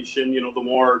population, the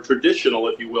more traditional,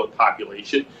 if you will,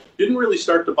 population, didn't really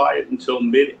start to buy it until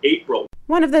mid-April.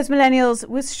 One of those millennials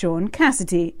was Sean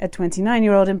Cassidy, a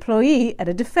 29-year-old employee at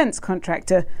a defense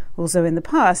contractor, also in the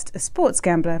past a sports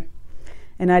gambler.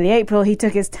 In early April, he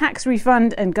took his tax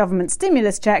refund and government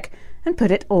stimulus check and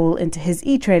put it all into his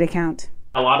E-Trade account.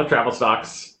 A lot of travel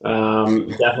stocks,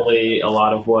 definitely a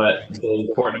lot of what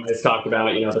the Portnoy has talked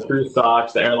about, the cruise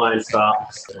stocks, the airline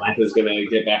stocks. Life is going to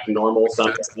get back to normal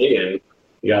someday, and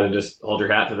you got to just hold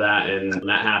your hat to that. And when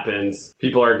that happens,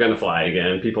 people are going to fly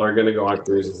again. People are going to go on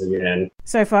cruises again.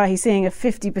 So far, he's seeing a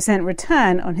 50%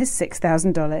 return on his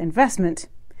 $6,000 investment.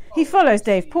 He follows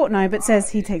Dave Portnoy, but says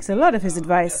he takes a lot of his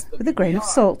advice with a grain of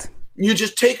salt. You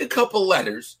just take a couple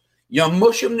letters, you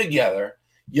mush them together,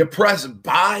 you press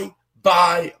buy.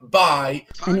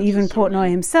 And even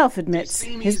Portnoy himself admits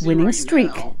his winning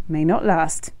streak may not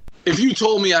last. If you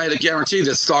told me I had a guarantee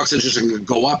that stocks are just going to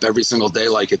go up every single day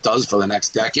like it does for the next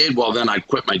decade, well, then I'd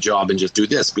quit my job and just do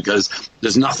this because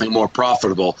there's nothing more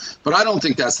profitable. But I don't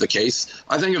think that's the case.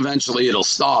 I think eventually it'll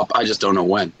stop. I just don't know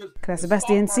when. Claire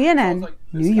Sebastian, CNN,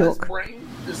 New York.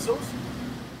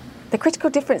 The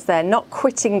critical difference there, not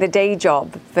quitting the day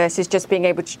job versus just being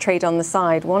able to trade on the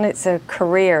side. One, it's a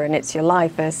career and it's your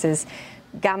life versus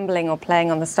gambling or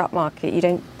playing on the stock market. You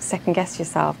don't second guess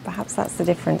yourself. Perhaps that's the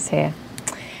difference here.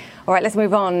 All right, let's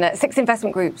move on. 6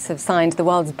 investment groups have signed the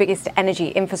world's biggest energy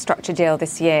infrastructure deal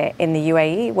this year in the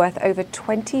UAE, worth over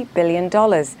 $20 billion.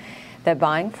 They're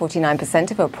buying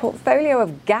 49% of a portfolio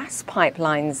of gas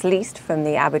pipelines leased from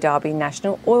the Abu Dhabi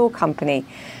National Oil Company.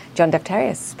 John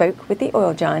Defterios spoke with the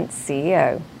oil giant's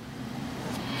CEO.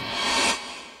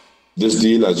 This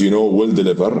deal, as you know, will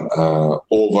deliver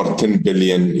over $10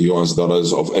 billion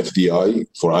of FDI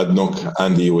for ADNOC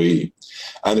and the UAE.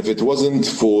 And if it wasn't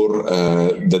for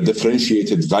the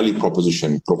differentiated value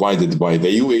proposition provided by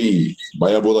the UAE,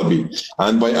 by Abu Dhabi,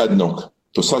 and by ADNOC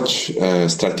to such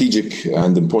strategic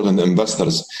and important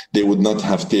investors, they would not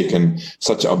have taken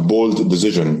such a bold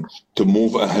decision to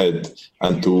move ahead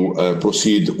and to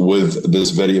proceed with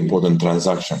this very important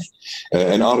transaction.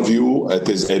 In our view, it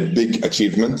is a big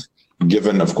achievement,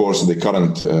 given, of course, the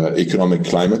current economic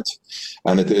climate.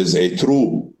 And it is a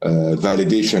true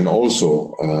validation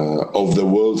also of the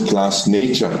world-class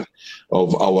nature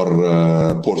of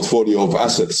our portfolio of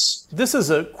assets. This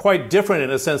is quite different in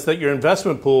a sense that your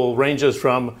investment pool ranges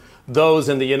from those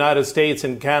in the United States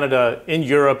and Canada, in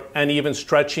Europe, and even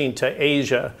stretching to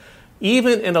Asia.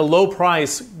 Even in a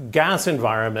low-price gas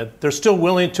environment, they're still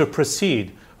willing to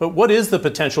proceed. But what is the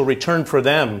potential return for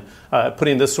them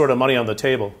putting this sort of money on the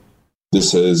table?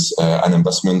 This is an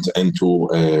investment into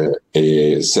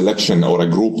a selection or a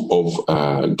group of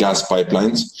gas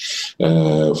pipelines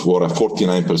for a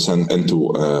 49%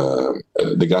 into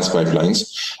the gas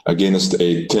pipelines against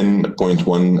a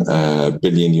 $10.1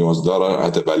 billion US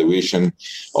at a valuation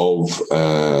of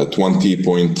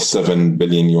 $20.7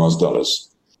 billion US.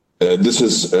 This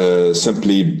is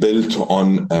simply built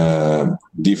on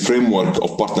the framework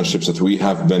of partnerships that we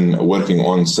have been working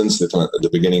on since the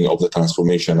beginning of the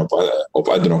transformation of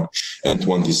ADNOC in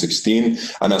 2016,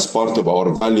 and as part of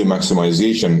our value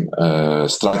maximization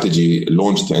strategy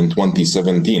launched in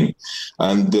 2017.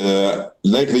 And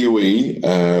like the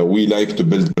UAE, we like to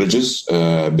build bridges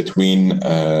between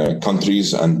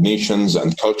countries and nations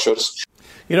and cultures.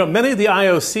 You know, many of the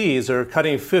IOCs are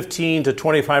cutting 15 to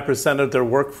 25% of their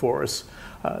workforce.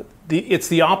 It's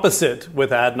the opposite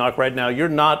with ADNOC right now. You're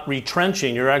not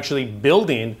retrenching, you're actually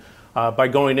building by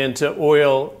going into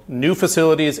oil, new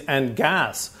facilities and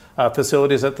gas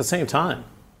facilities at the same time.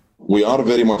 We are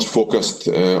very much focused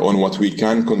on what we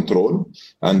can control,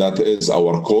 and that is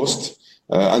our cost.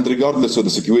 And regardless of the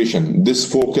situation, this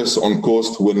focus on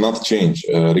cost will not change,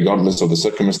 regardless of the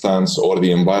circumstance or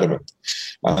the environment.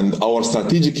 And our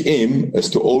strategic aim is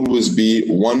to always be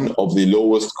one of the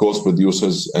lowest cost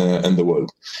producers in the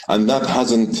world. And that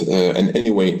hasn't in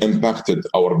any way impacted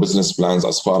our business plans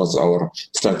as far as our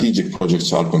strategic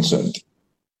projects are concerned.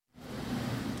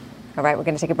 All right, we're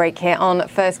going to take a break here on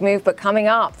First Move, but coming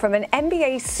up, from an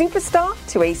NBA superstar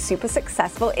to a super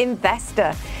successful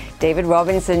investor, David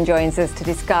Robinson joins us to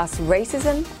discuss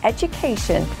racism,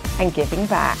 education, and giving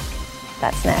back.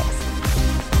 That's next.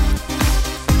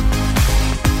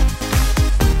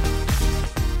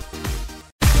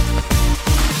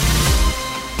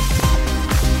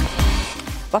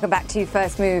 Welcome back to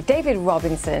First Move. David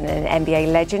Robinson, an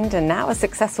NBA legend and now a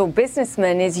successful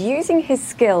businessman, is using his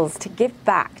skills to give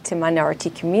back to minority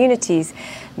communities,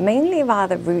 mainly via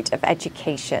the route of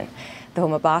education. The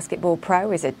former basketball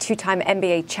pro is a two-time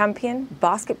NBA champion,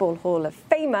 Basketball Hall of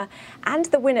Famer, and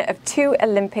the winner of 2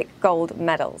 Olympic gold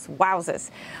medals.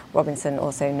 Wowzers. Robinson,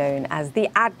 also known as the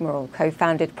Admiral,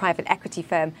 co-founded private equity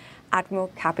firm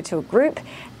Admiral Capital Group,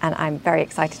 and I'm very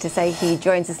excited to say he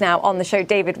joins us now on the show.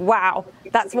 David, wow,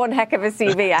 that's one heck of a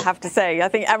CV, I have to say. I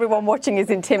think everyone watching is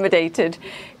intimidated.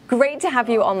 Great to have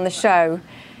you on the show.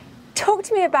 Talk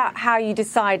to me about how you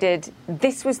decided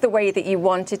this was the way that you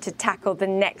wanted to tackle the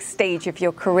next stage of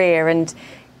your career and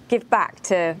give back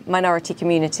to minority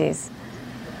communities.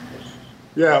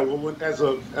 Yeah, well, as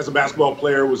a basketball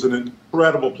player, it was an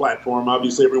incredible platform.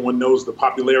 Obviously, everyone knows the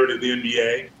popularity of the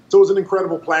NBA. So it was an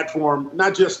incredible platform,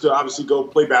 not just to obviously go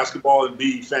play basketball and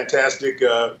be fantastic.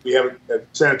 We have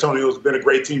San Antonio has been a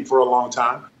great team for a long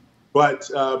time, but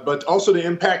also to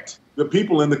impact the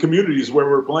people in the communities where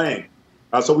we're playing.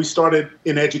 So we started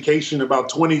in education about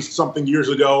 20-something years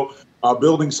ago,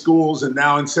 building schools, and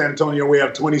now in San Antonio we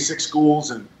have 26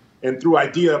 schools, and through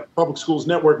IDEA Public Schools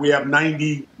Network we have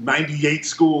 98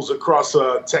 schools across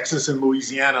Texas and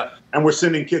Louisiana, and we're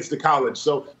sending kids to college.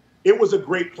 So it was a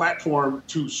great platform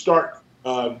to start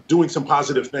doing some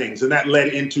positive things, and that led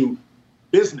into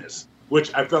business,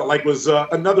 which I felt like was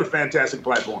another fantastic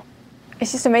platform.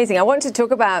 It's just amazing. I want to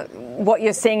talk about what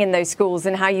you're seeing in those schools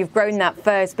and how you've grown that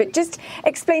first, but just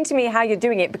explain to me how you're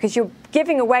doing it, because you're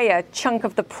giving away a chunk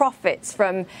of the profits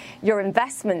from your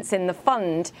investments in the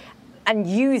fund and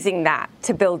using that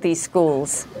to build these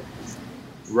schools.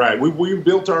 Right. We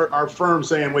built our firm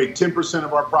saying, wait, 10%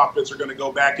 of our profits are going to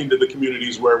go back into the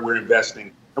communities where we're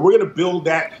investing. And we're going to build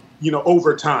that,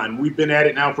 over time. We've been at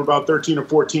it now for about 13 or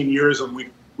 14 years, and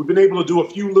we've been able to do a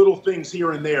few little things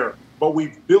here and there. But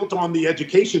we've built on the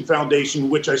education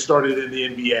foundation, which I started in the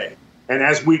NBA. And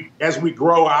as we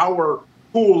grow our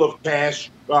pool of cash,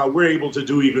 we're able to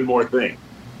do even more things.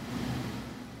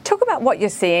 Talk about what you're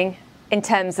seeing in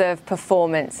terms of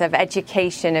performance, of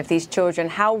education of these children,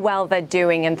 how well they're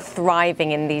doing and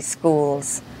thriving in these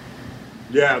schools.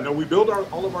 Yeah, no, we build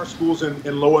all of our schools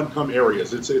in low-income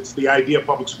areas. It's the IDEA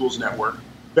Public Schools Network,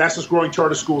 fastest growing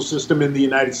charter school system in the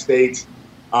United States.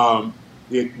 I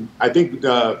think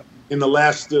in the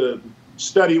last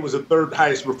study, it was the third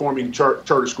highest performing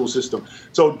charter school system.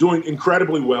 So doing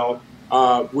incredibly well.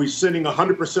 We're sending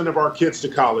 100% of our kids to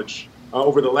college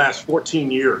over the last 14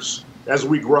 years as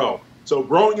we grow. So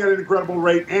growing at an incredible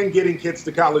rate and getting kids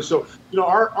to college. So,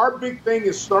 our big thing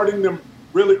is starting them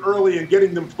really early and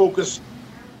getting them focused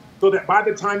so that by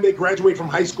the time they graduate from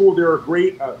high school, they're a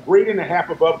grade and a half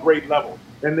above grade level.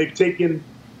 And they've taken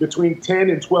between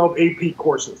 10 and 12 AP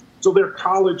courses. So they're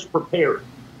college prepared.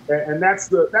 And that's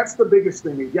the biggest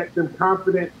thing, and get them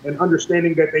confident and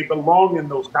understanding that they belong in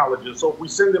those colleges. So if we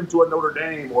send them to a Notre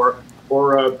Dame or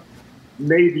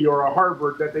Navy or a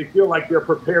Harvard, that they feel like they're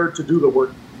prepared to do the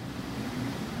work.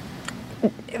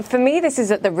 For me, this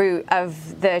is at the root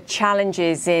of the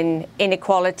challenges in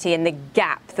inequality and the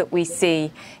gap that we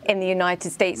see in the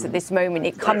United States at this moment.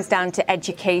 It comes down to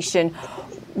education.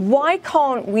 Why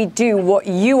can't we do what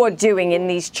you are doing in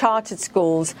these chartered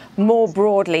schools more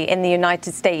broadly in the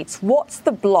United States? What's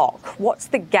the block? What's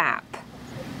the gap?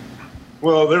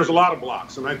 Well, there's a lot of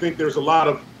blocks, and I think there's a lot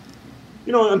of,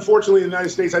 unfortunately in the United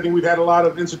States, I think we've had a lot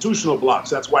of institutional blocks.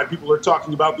 That's why people are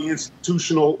talking about the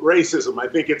institutional racism.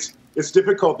 I think it's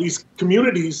difficult. These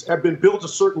communities have been built a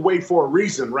certain way for a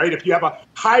reason, right? If you have a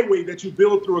highway that you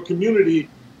build through a community,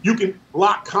 you can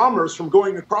block commerce from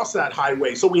going across that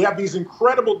highway. So we have these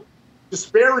incredible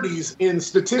disparities in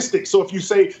statistics. So if you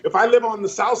say, if I live on the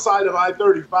south side of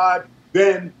I-35,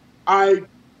 then I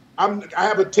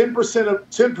have a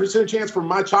 10% chance for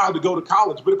my child to go to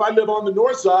college. But if I live on the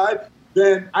north side,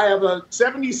 then I have a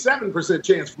 77%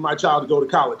 chance for my child to go to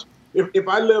college. If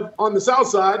I live on the south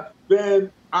side,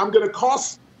 then I'm going to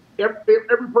cost,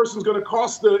 every person's going to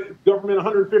cost the government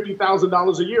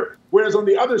 $150,000 a year. Whereas on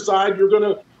the other side, you're going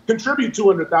to contribute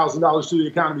 $200,000 to the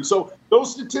economy. So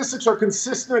those statistics are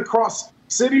consistent across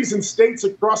cities and states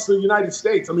across the United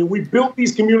States. I mean, we built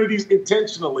these communities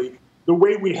intentionally the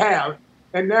way we have.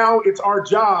 And now it's our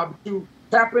job to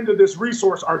tap into this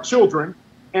resource, our children,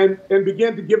 and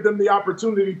begin to give them the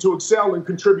opportunity to excel and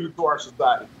contribute to our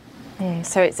society.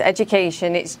 So it's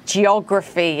education, it's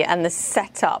geography and the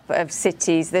setup of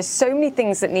cities. There's so many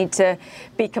things that need to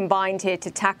be combined here to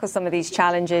tackle some of these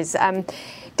challenges.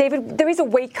 David, there is a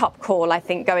wake-up call, I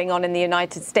think, going on in the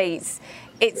United States.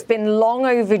 It's been long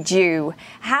overdue.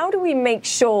 How do we make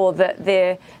sure that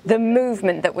the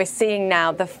movement that we're seeing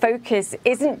now, the focus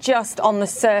isn't just on the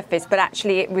surface, but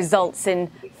actually it results in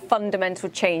fundamental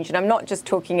change? And I'm not just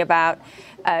talking about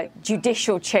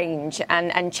judicial change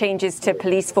and changes to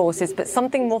police forces, but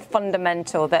something more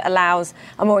fundamental that allows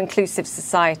a more inclusive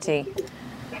society.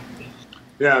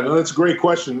 Yeah, no, that's a great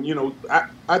question.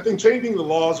 I think changing the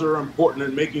laws are important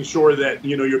and making sure that,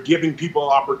 you're giving people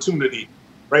opportunity,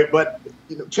 right? But,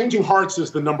 changing hearts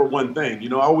is the number one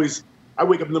thing. I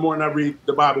wake up in the morning, I read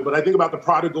the Bible, but I think about the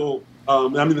prodigal,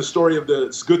 the story of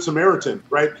the Good Samaritan,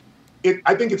 right?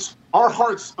 I think it's our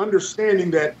hearts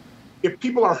understanding that if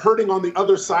people are hurting on the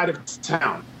other side of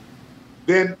town,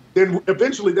 then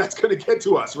eventually that's going to get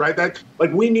to us, right? That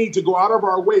we need to go out of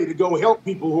our way to go help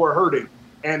people who are hurting.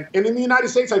 And in the United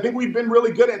States, I think we've been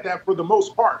really good at that for the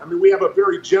most part. I mean, we have a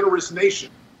very generous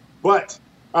nation, but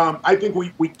I think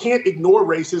we can't ignore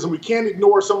racism. We can't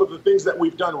ignore some of the things that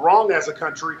we've done wrong as a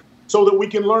country so that we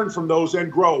can learn from those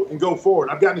and grow and go forward.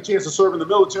 I've gotten a chance to serve in the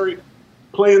military,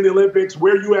 play in the Olympics,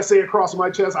 wear USA across my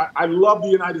chest. I love the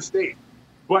United States,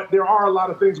 but there are a lot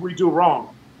of things we do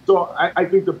wrong. So I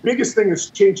think the biggest thing is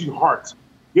changing hearts,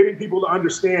 getting people to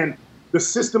understand the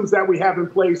systems that we have in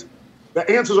place. The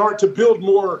answers aren't to build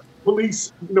more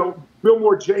police, build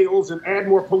more jails and add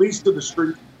more police to the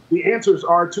street. The answers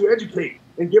are to educate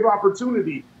and give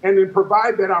opportunity and then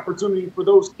provide that opportunity for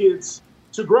those kids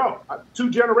to grow. 2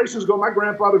 generations ago, my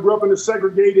grandfather grew up in a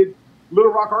segregated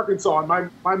Little Rock, Arkansas,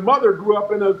 and my mother grew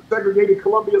up in a segregated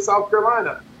Columbia, South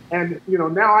Carolina. And,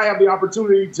 now I have the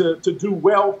opportunity to do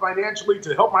well financially,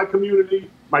 to help my community.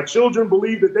 My children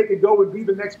believe that they could go and be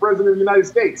the next president of the United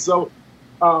States. So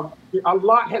a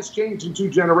lot has changed in 2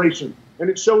 generations, and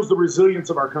it shows the resilience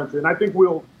of our country. And I think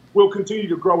we'll continue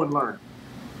to grow and learn.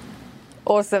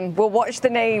 Awesome. We'll watch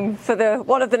the name for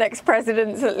one of the next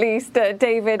presidents, at least.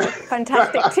 David,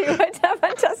 fantastic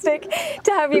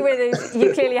to have you with us.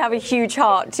 You clearly have a huge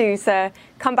heart too, sir.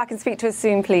 Come back and speak to us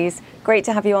soon, please. Great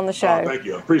to have you on the show. Oh, thank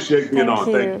you. I appreciate being on.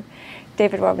 Thank you.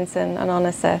 David Robinson, an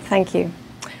honor, sir. Thank you.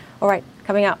 All right,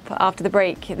 coming up after the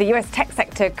break, the US tech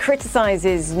sector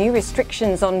criticizes new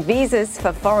restrictions on visas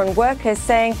for foreign workers,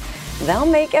 saying they'll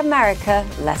make America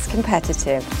less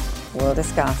competitive. We'll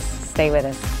discuss. Stay with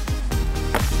us.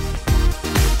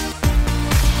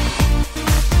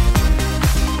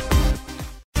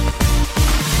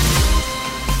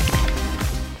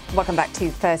 Welcome back to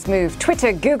First Move.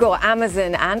 Twitter, Google,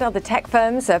 Amazon and other tech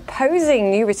firms are posing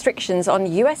new restrictions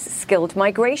on US skilled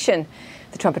migration.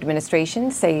 The Trump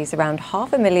administration says around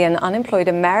 500,000 unemployed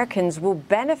Americans will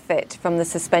benefit from the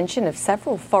suspension of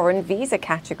several foreign visa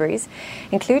categories,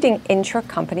 including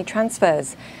intra-company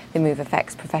transfers. The move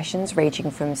affects professions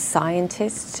ranging from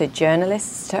scientists to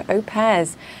journalists to au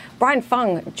pairs. Brian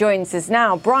Fung joins us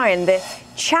now. Brian, the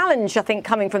challenge, I think,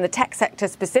 coming from the tech sector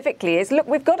specifically is, look,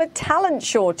 we've got a talent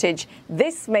shortage.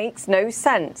 This makes no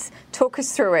sense. Talk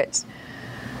us through it.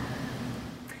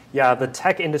 Yeah, the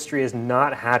tech industry is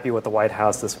not happy with the White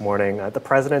House this morning. The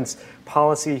president's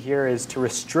policy here is to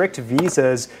restrict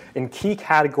visas in key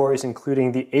categories,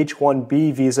 including the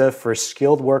H-1B visa for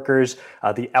skilled workers,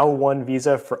 the L-1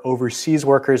 visa for overseas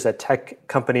workers that tech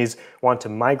companies want to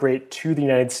migrate to the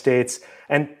United States.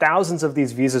 And thousands of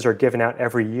these visas are given out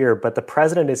every year. But the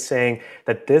president is saying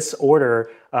that this order,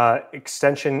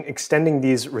 extending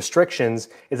these restrictions,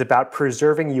 is about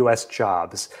preserving U.S.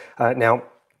 jobs. Now,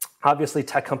 obviously,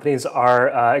 tech companies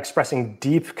are expressing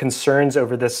deep concerns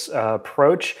over this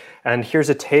approach. And here's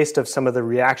a taste of some of the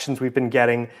reactions we've been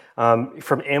getting.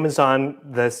 From Amazon,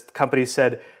 the company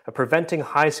said, preventing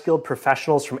high-skilled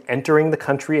professionals from entering the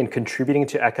country and contributing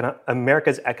to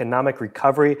America's economic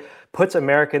recovery puts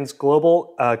Americans'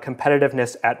 global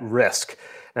competitiveness at risk.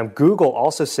 Now, Google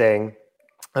also saying,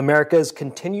 America's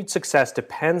continued success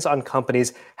depends on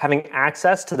companies having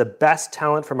access to the best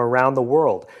talent from around the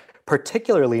world.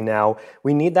 Particularly now,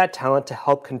 we need that talent to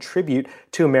help contribute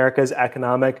to America's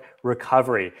economic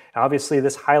recovery. Obviously,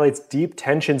 this highlights deep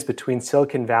tensions between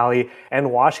Silicon Valley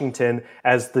and Washington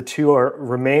as the two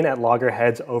remain at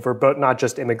loggerheads over both not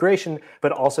just immigration,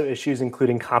 but also issues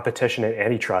including competition and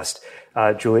antitrust.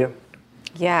 Julia?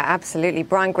 Yeah, absolutely.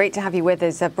 Brian, great to have you with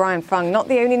us. Brian Fung, not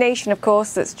the only nation, of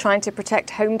course, that's trying to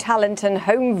protect home talent and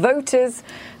home voters,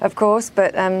 of course,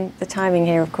 but the timing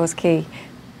here, of course, key.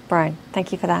 Brian,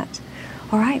 thank you for that.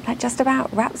 All right, that just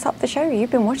about wraps up the show.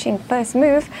 You've been watching First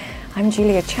Move. I'm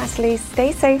Julia Chatterley.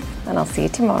 Stay safe, and I'll see you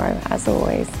tomorrow, as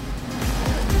always.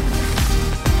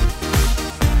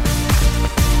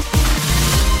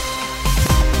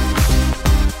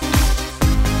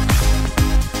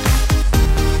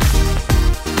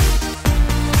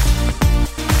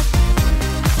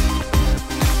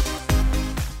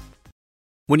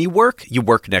 When you work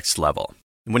next level.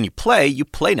 And when you play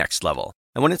next level.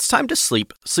 And when it's time to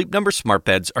sleep, Sleep Number smart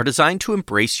beds are designed to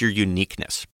embrace your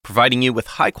uniqueness, providing you with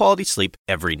high-quality sleep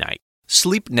every night.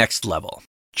 Sleep next level.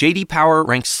 J.D. Power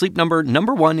ranks Sleep Number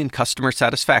 #1 in customer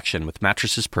satisfaction with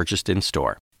mattresses purchased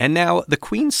in-store. And now, the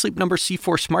Queen Sleep Number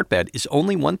C4 smart bed is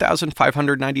only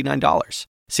 $1,599.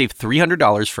 Save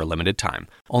 $300 for a limited time,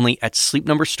 only at Sleep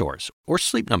Number stores or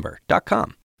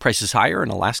sleepnumber.com. Prices higher in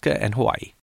Alaska and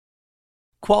Hawaii.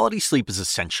 Quality sleep is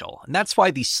essential, and that's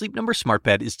why the Sleep Number smart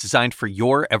bed is designed for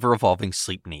your ever-evolving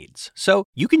sleep needs. So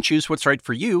you can choose what's right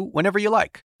for you whenever you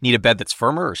like. Need a bed that's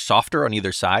firmer or softer on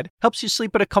either side? Helps you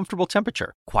sleep at a comfortable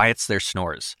temperature. Quiets their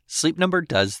snores. Sleep Number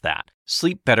does that.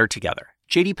 Sleep better together.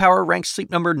 J.D. Power ranks Sleep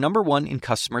Number #1 in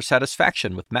customer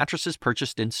satisfaction with mattresses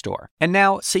purchased in-store. And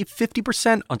now, save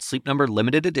 50% on Sleep Number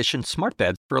limited edition smart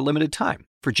beds for a limited time.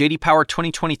 For J.D. Power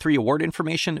 2023 award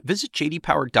information, visit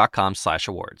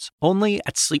jdpower.com/awards. Only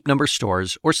at Sleep Number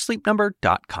stores or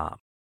sleepnumber.com.